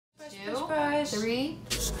push. 3.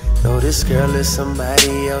 No, this girl is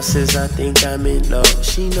somebody else's. I think I'm in love.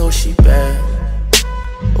 She knows she bad,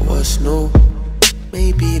 but what's new?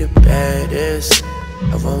 Maybe the baddest.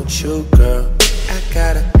 I want you, girl. I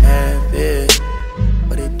gotta have it.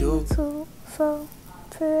 What it do? So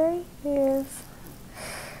today is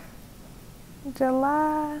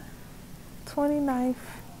July 29th,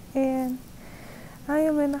 and I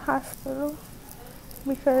am in the hospital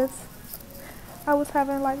because I was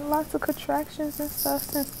having like lots of contractions and stuff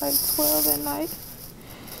since like 12 at night.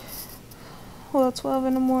 Well, 12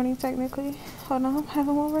 in the morning technically. Hold on, I'm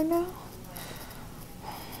having one right now.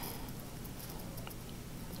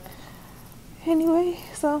 Anyway,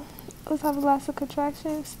 so I was having lots of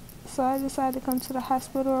contractions, so I decided to come to the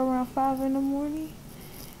hospital around 5 in the morning,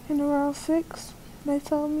 and around 6 they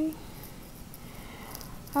told me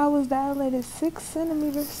I was dilated 6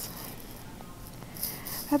 centimeters.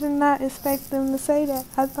 I did not expect them to say that.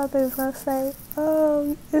 I thought they was going to say,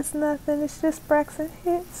 oh, it's nothing, it's just Braxton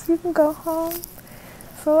Hicks, you can go home.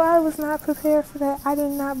 So I was not prepared for that. I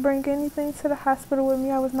did not bring anything to the hospital with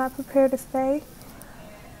me. I was not prepared to stay.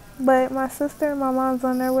 But my sister and my mom's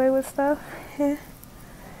on their way with stuff. And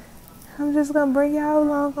I'm just going to bring y'all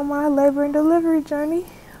along on my labor and delivery journey.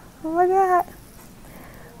 Oh my God.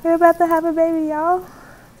 We're about to have a baby, y'all.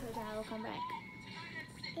 So Dad will come back.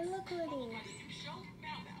 And look who it is.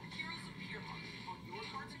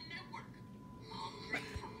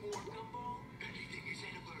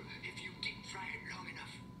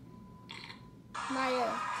 Maya,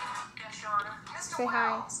 say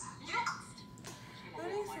hi.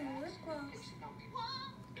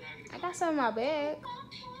 I got some in my bag.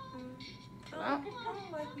 I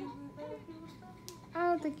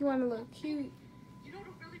don't think you want to look cute.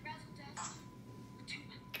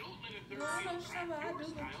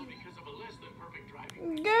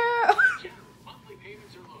 Girl.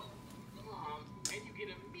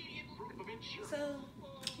 So,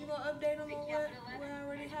 you going to update them on what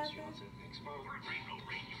already happened?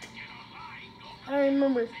 I don't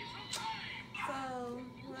remember. So,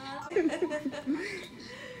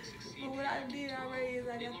 what I did already is I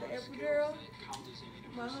got the epidural.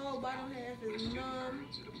 My whole bottom half is numb.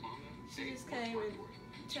 She just came and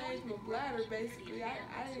changed my bladder, basically. I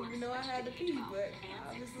didn't even know I had to pee, but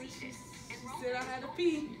obviously she said I had to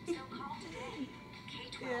pee.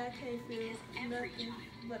 Yeah, I can't feel nothing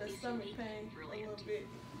but a stomach pain a little bit.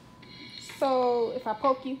 So, if I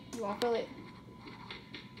poke you, you won't feel it?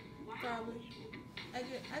 Probably. I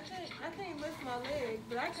can't lift my leg,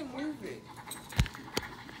 but I can move it.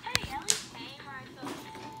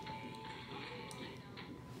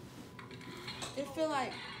 It feel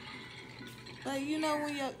like you know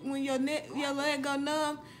when your leg go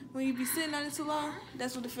numb when you be sitting on it too long.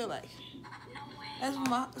 That's what it feel like. That's what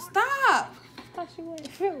my stop. I thought you wouldn't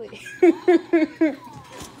feel it.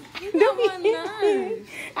 You got my nerves.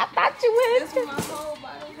 I thought you would. That's what my whole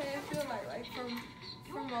bottom half feel like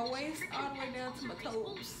from my waist all the way down to my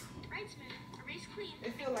toes.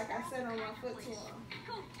 It feel like I sat on my foot too long.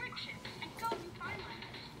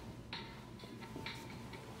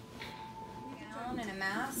 And a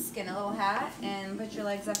mask and a little hat, and put your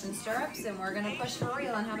legs up in stirrups, and we're gonna push for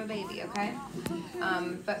real and have a baby, okay?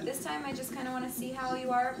 But this time I just kind of want to see how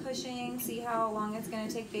you are pushing, see how long it's gonna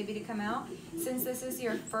take baby to come out. Since this is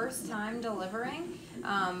your first time delivering,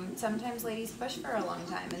 sometimes ladies push for a long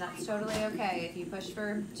time, and that's totally okay. If you push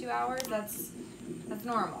for 2 hours, that's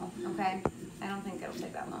normal, okay? I don't think it'll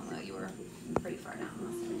take that long though. You were pretty far down.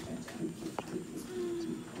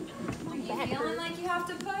 Are you feeling like you have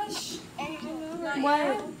to push? Not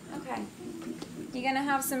yet? Okay. You gonna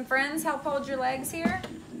have some friends help hold your legs here?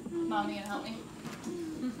 Mom, you gonna help me?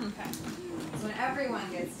 Okay. So when everyone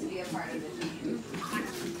gets to be a part of the team.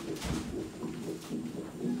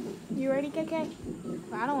 You ready, KK?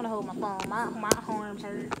 I don't want to hold my phone. My arms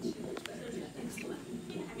hurt.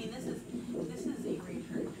 I mean, this is a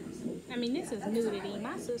research. I mean, this is nudity.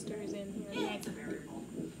 My sister is in here.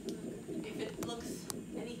 If it looks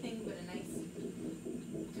anything but a nice,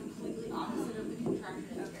 completely opposite of the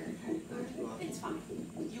contraction, it's fine.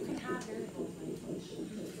 You can have variables.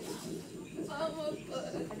 I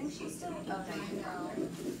think she's still okay.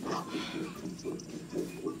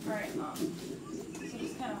 Alright, Mom. So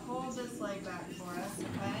just kind of hold this leg back for us,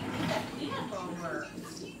 okay? Yeah, over.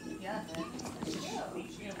 Yeah, she's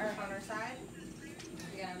gonna work on her side.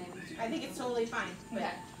 Yeah, maybe. I think it's totally fine, but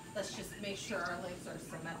Okay. let's just make sure our legs are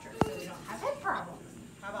symmetric so we don't have hip problems.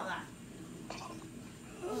 How about that?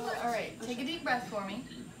 Alright, take a deep breath for me.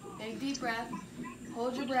 Big deep breath.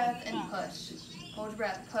 Hold your breath and push. Hold your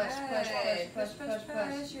breath. Push, push, push, push,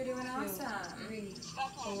 push. You're doing 2, awesome. 3,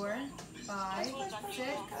 4, 5,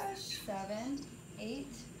 6, 7, 8,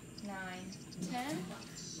 9, 10.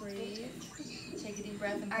 Breathe. Take a deep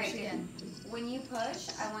breath and push again. When you push,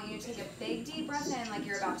 I want you to take a big deep breath in like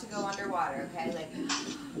you're about to go underwater, okay? Like,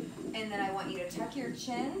 and then I want you to tuck your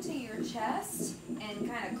chin to your chest and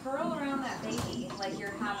kind of curl around that baby like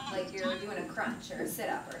you're doing a crunch or a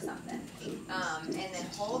sit-up or something. And then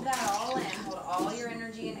hold that all in, hold all your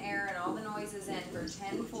energy and air and all the noises in for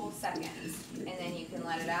 10 full seconds. And then you can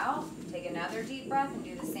let it out, take another deep breath and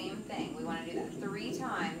do the same thing. We want to do that 3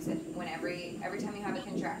 times every time you have a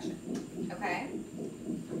contraction, okay?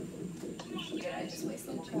 Did I just waste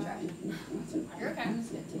the whole contraction? You're okay. I'm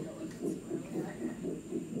just gonna take a look and see where we are.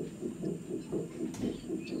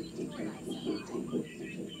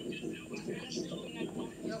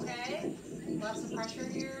 You okay? Lots of pressure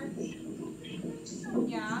here?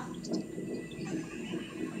 Yeah.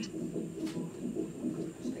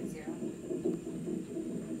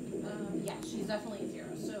 Yeah, she's definitely a 0.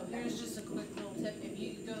 So here's just a quick little tip. If you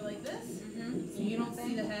go like this, so you don't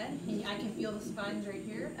see the head, and I can feel the spines right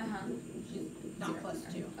here. She's not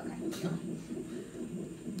 +2. Okay.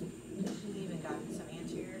 She's even got some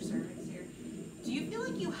anterior cervix here. Do you feel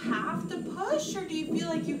like you have to push, or do you feel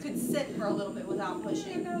like you could sit for a little bit without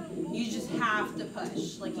pushing? You just have to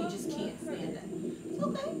push, like you just can't stand it. It's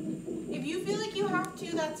okay. If you feel like you have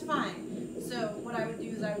to, that's fine. So what I would do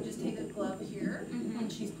is I would just take a glove here when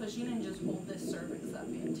she's pushing and just hold this cervix up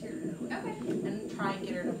anteriorly. Okay. And try and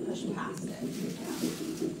get her to push past it.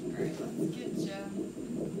 Alright, let's get you.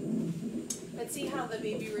 Let's see how the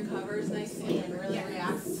baby recovers nicely and really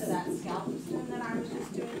reacts to that scalp stim that I was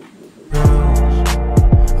just doing.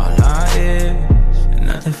 All I is,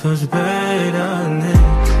 nothing feels better than this.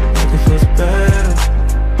 Nothing feels better.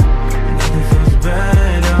 Nothing feels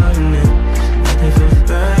better than this. Nothing feels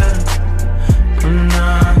better.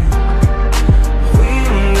 Nah, we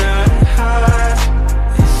don't gotta hide.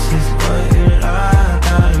 This is what you like,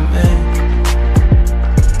 gotta make.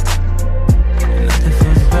 Nothing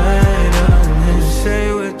feels better than this. Say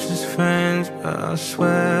we're just friends, but I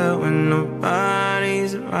swear when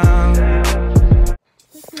nobody's around.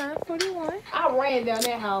 It's 9:41. I ran down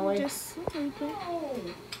that hallway. Just sleeping.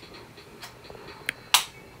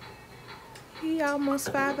 He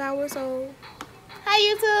almost 5 hours old. Hi,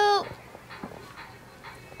 YouTube.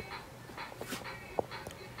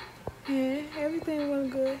 Yeah, everything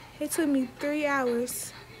went good. It took me 3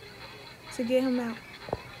 hours to get him out.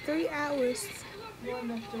 3 hours. More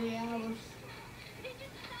than 3 hours.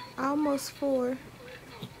 Almost 4.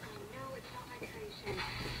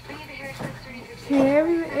 Yeah,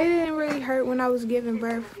 it didn't really hurt when I was giving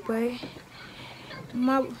birth, but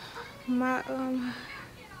my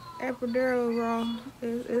epidural raw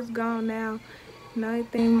is gone now. The only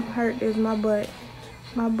thing hurt is my butt.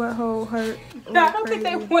 My butthole hurt. I don't think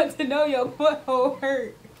they want to know your butthole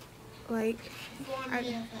hurt. Like,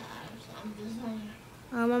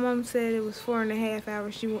 my mom said it was 4.5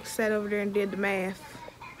 hours. She sat over there and did the math.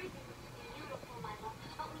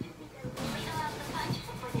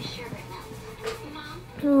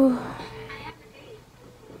 Ooh.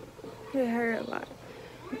 It hurt a lot.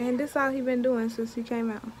 And this all he been doing since he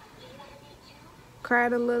came out.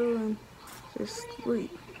 Cried a little and just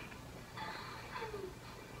sleep.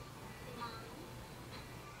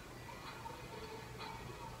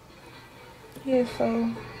 He is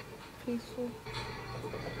so peaceful.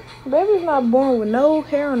 Baby's not born with no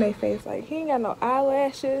hair on their face. Like, he ain't got no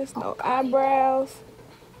eyelashes, no eyebrows.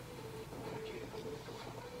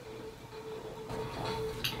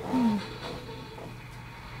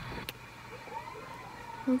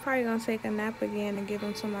 I'm probably gonna take a nap again and give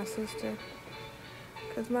him to my sister.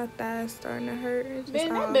 Cause my thigh's starting to hurt. Man,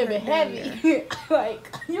 that baby heavy.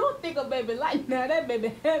 Like, you don't think a baby like now, that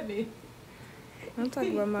baby heavy. I'm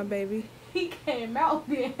talking about my baby. He came out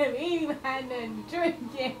being heavy. He ain't even had nothing to drink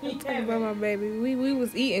yet. I'm talking about my baby. We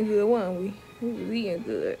was eating good, wasn't we? We was eating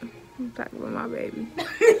good. I'm talking about my baby.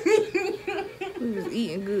 We was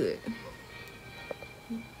eating good.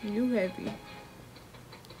 You heavy.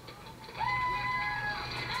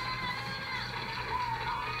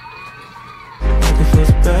 Nothing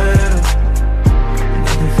feels better.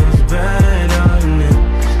 Nothing feels better than it.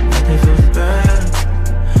 Nothing feels better.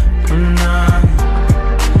 Nah,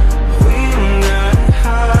 we don't gotta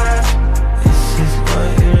hide. This is what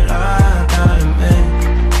you like, gotta make.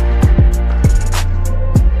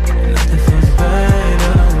 Nothing feels better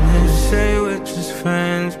than this. Say we're just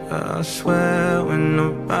friends, but I swear when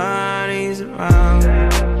nobody's around. You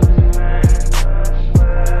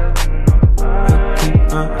keep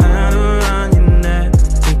my hand around your neck,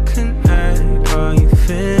 we connect all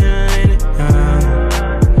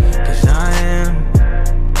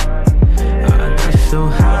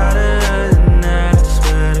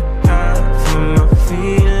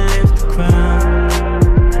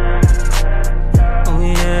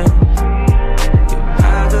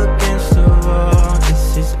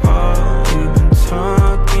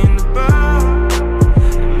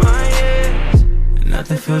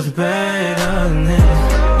feels better than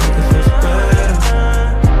this.